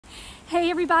Hey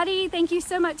everybody, thank you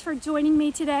so much for joining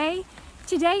me today.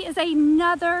 Today is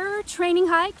another training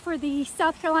hike for the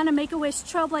South Carolina Make-A-Wish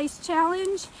Trailblaze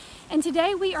Challenge. And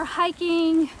today we are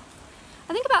hiking,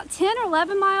 I think about 10 or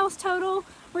 11 miles total.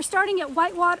 We're starting at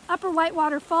Upper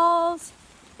Whitewater Falls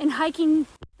and hiking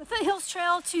the Foothills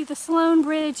Trail to the Sloan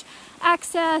Bridge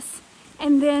access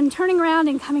and then turning around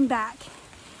and coming back.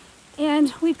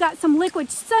 And we've got some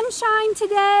liquid sunshine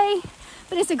today,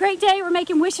 but it's a great day. We're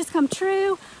making wishes come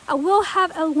true. I will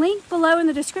have a link below in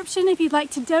the description if you'd like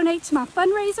to donate to my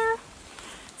fundraiser.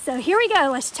 So here we go,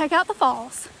 let's check out the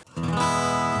falls.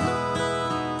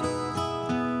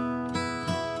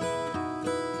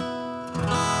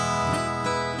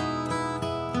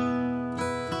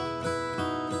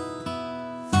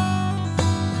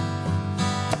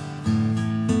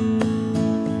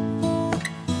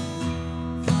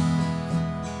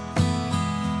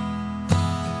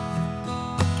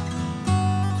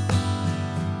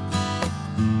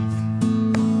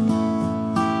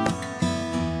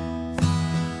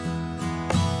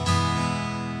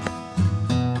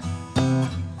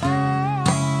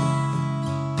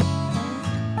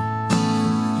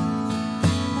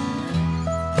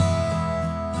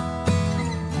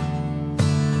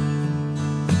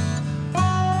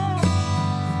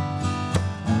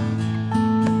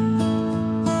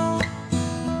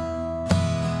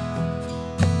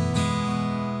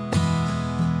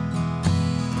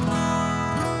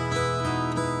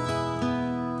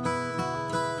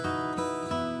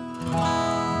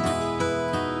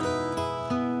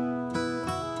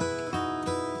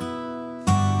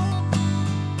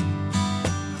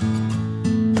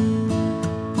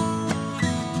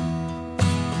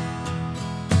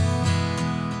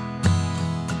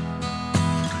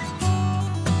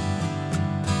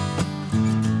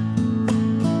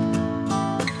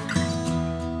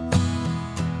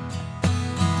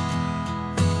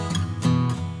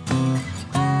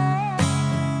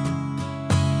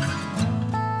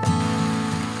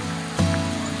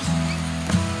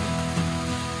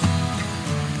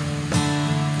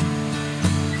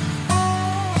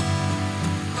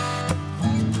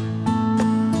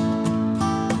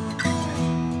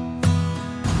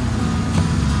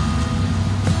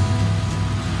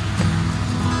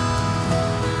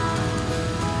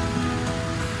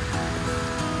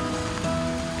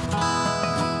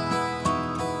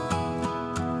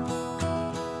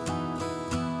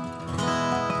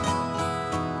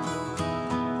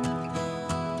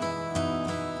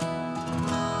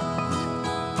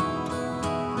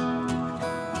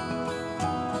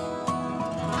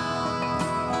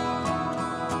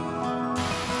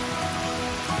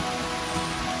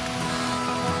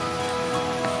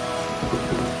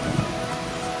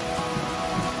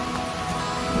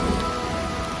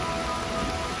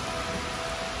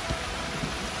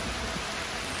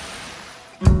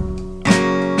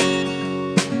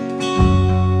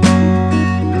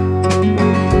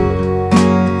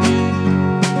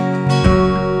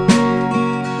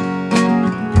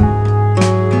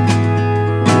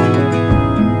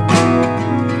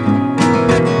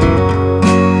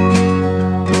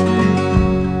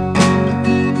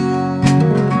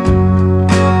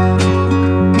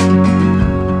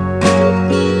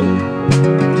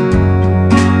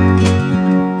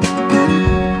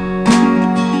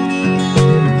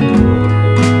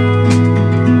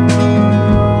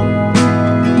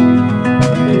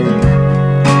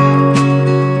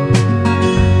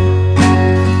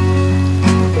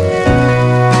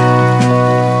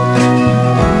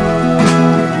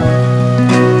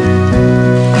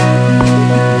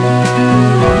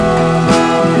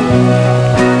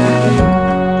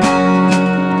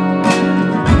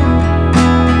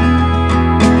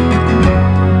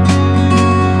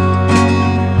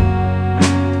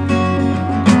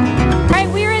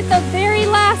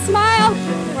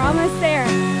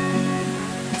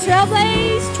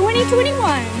 Trailblaze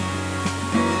 2021.